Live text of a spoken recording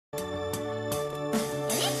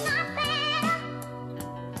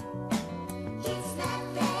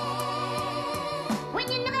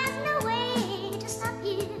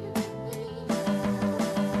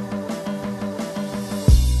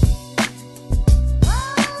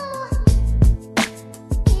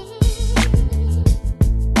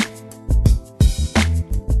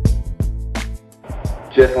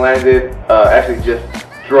just landed, actually just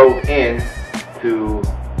drove in to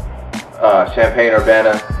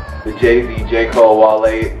Champaign-Urbana. The Jay-Z, J. Cole,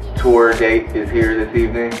 Wale tour date is here this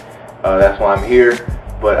evening. That's why I'm here.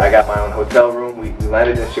 But I got my own hotel room. We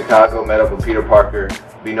landed in Chicago, met up with Peter Parker.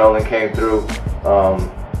 B Nolan came through.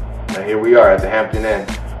 And here we are at the Hampton Inn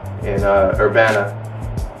in Urbana.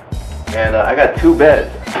 And I got 2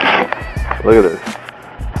 beds. Look at this.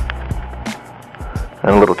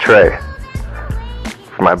 And a little tray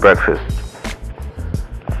for my breakfast.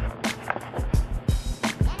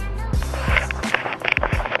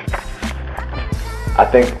 I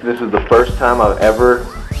think this is the first time I've ever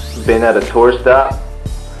been at a tour stop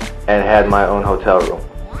and had my own hotel room.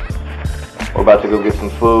 We're about to go get some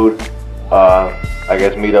food. I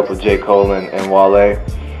guess meet up with J. Cole and Wale.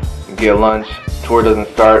 Get lunch. Tour doesn't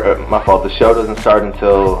start, my fault, the show doesn't start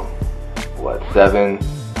until, what, 7,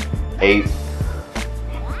 8?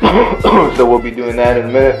 So we'll be doing that in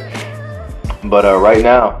a minute. But right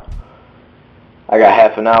now, I got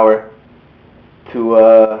half an hour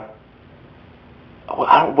to,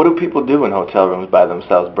 what do people do in hotel rooms by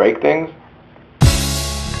themselves? Break things?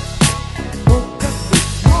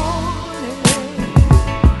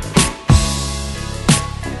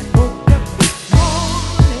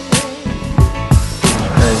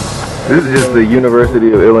 This is just the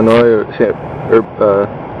University of Illinois,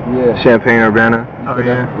 Champaign-Urbana. Oh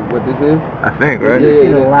yeah. What this is? I think, right?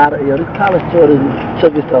 Yeah, a lot of, this college tour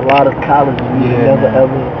took us to a lot of colleges we never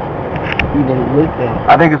ever even looked at.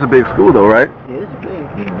 I think it's a big school though, right? Yeah, it's big.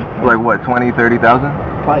 Like what, 20, 30,000?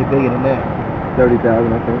 Probably bigger than that.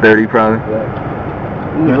 30,000, I think. 30 probably.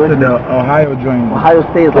 Yeah. What's the Ohio joint? Ohio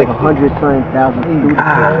State is like 100-something-thousand students.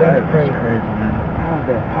 That's crazy, man. How's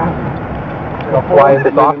that possible? Flying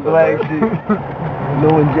soft flag shit.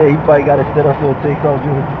 Knowing Jay, he probably got to set up for a takeoff.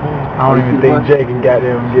 I don't even think Jay can get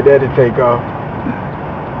that to take off.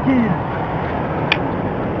 Yeah.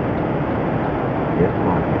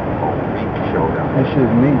 That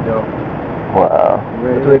shit's neat though. Wow.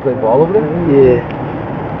 So they play ball over there?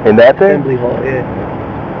 Yeah. In that thing? Assembly hall, yeah.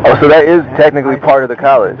 Oh, so that is technically part of the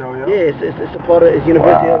college. Yeah, it's a part of, it's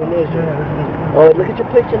University of Illinois. Oh, look at your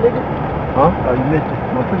picture, nigga. Huh? Oh, you missed it.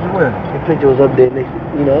 My picture where? Your picture was up there next,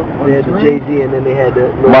 they had the Jay-Z and then they had the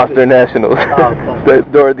Monster Nationals. Oh, The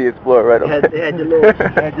Dora the Explorer right up there. They had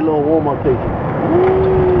your little warm-up picture.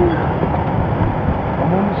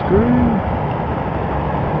 I'm on the screen.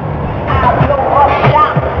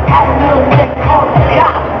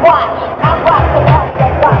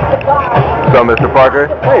 So, Mr. Parker?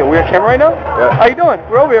 Hey, we're on camera right now? Yeah. How you doing?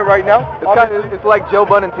 We're over here right now. It's like Joe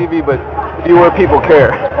Budden TV, but fewer people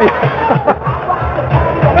care.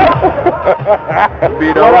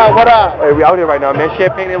 What up? Hey, we out here right now, man.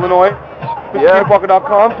 Champaign, Illinois. Yeah.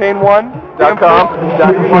 PeterParker.com, Pain1.com.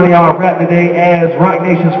 Funny y'all rap today as Rock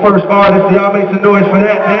Nation's first artist. Y'all make some noise for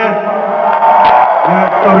that, man.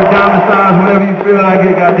 Yeah, throw the diamond signs whenever you feel like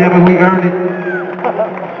it. Goddammit, we earned it.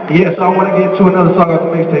 Yeah, so I want to get to another song off the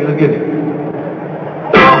mixtape. Let's get it.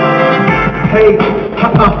 Hey,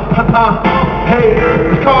 hey,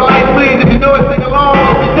 it's called Lights Please. If you know it, sing along.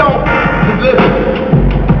 If you don't, just listen.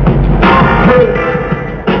 Hey,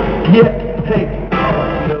 yeah, hey.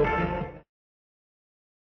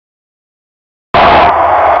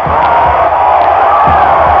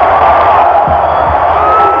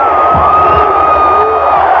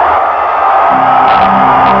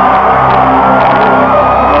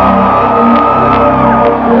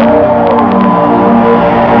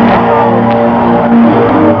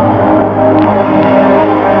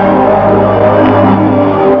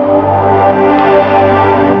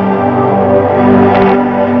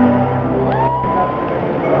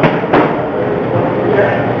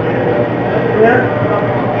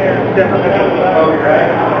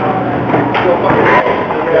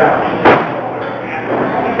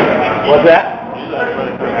 What's that?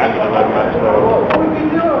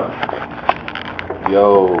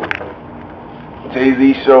 Yo,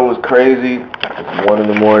 Jay-Z show was crazy. It's 1 in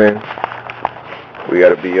the morning. We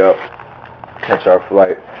gotta be up, catch our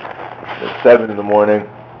flight. It's 7 in the morning.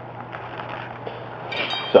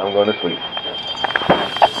 So I'm going to sleep.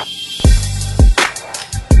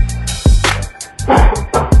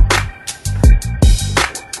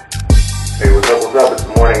 Hey, what's up, what's up? It's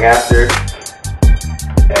the morning after.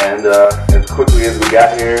 And as quickly as we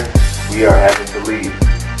got here, we are having to leave.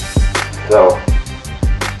 So,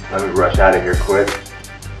 let me rush out of here quick.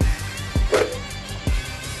 But,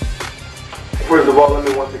 first of all, let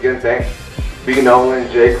me once again thank B Nolan,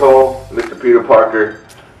 J. Cole, Mr. Peter Parker.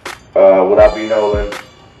 Without B Nolan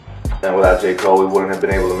and without J. Cole, we wouldn't have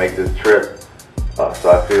been able to make this trip. So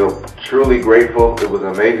I feel truly grateful. It was an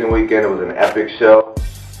amazing weekend. It was an epic show.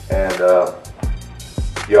 And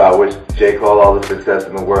yo, I wish J. Cole all the success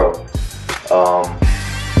in the world.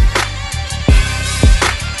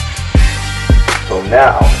 So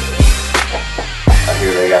now, I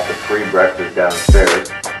hear they got the free breakfast downstairs.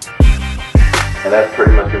 And that's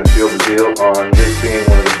pretty much going to seal the deal on this being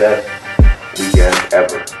one of the best weekends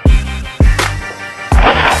ever.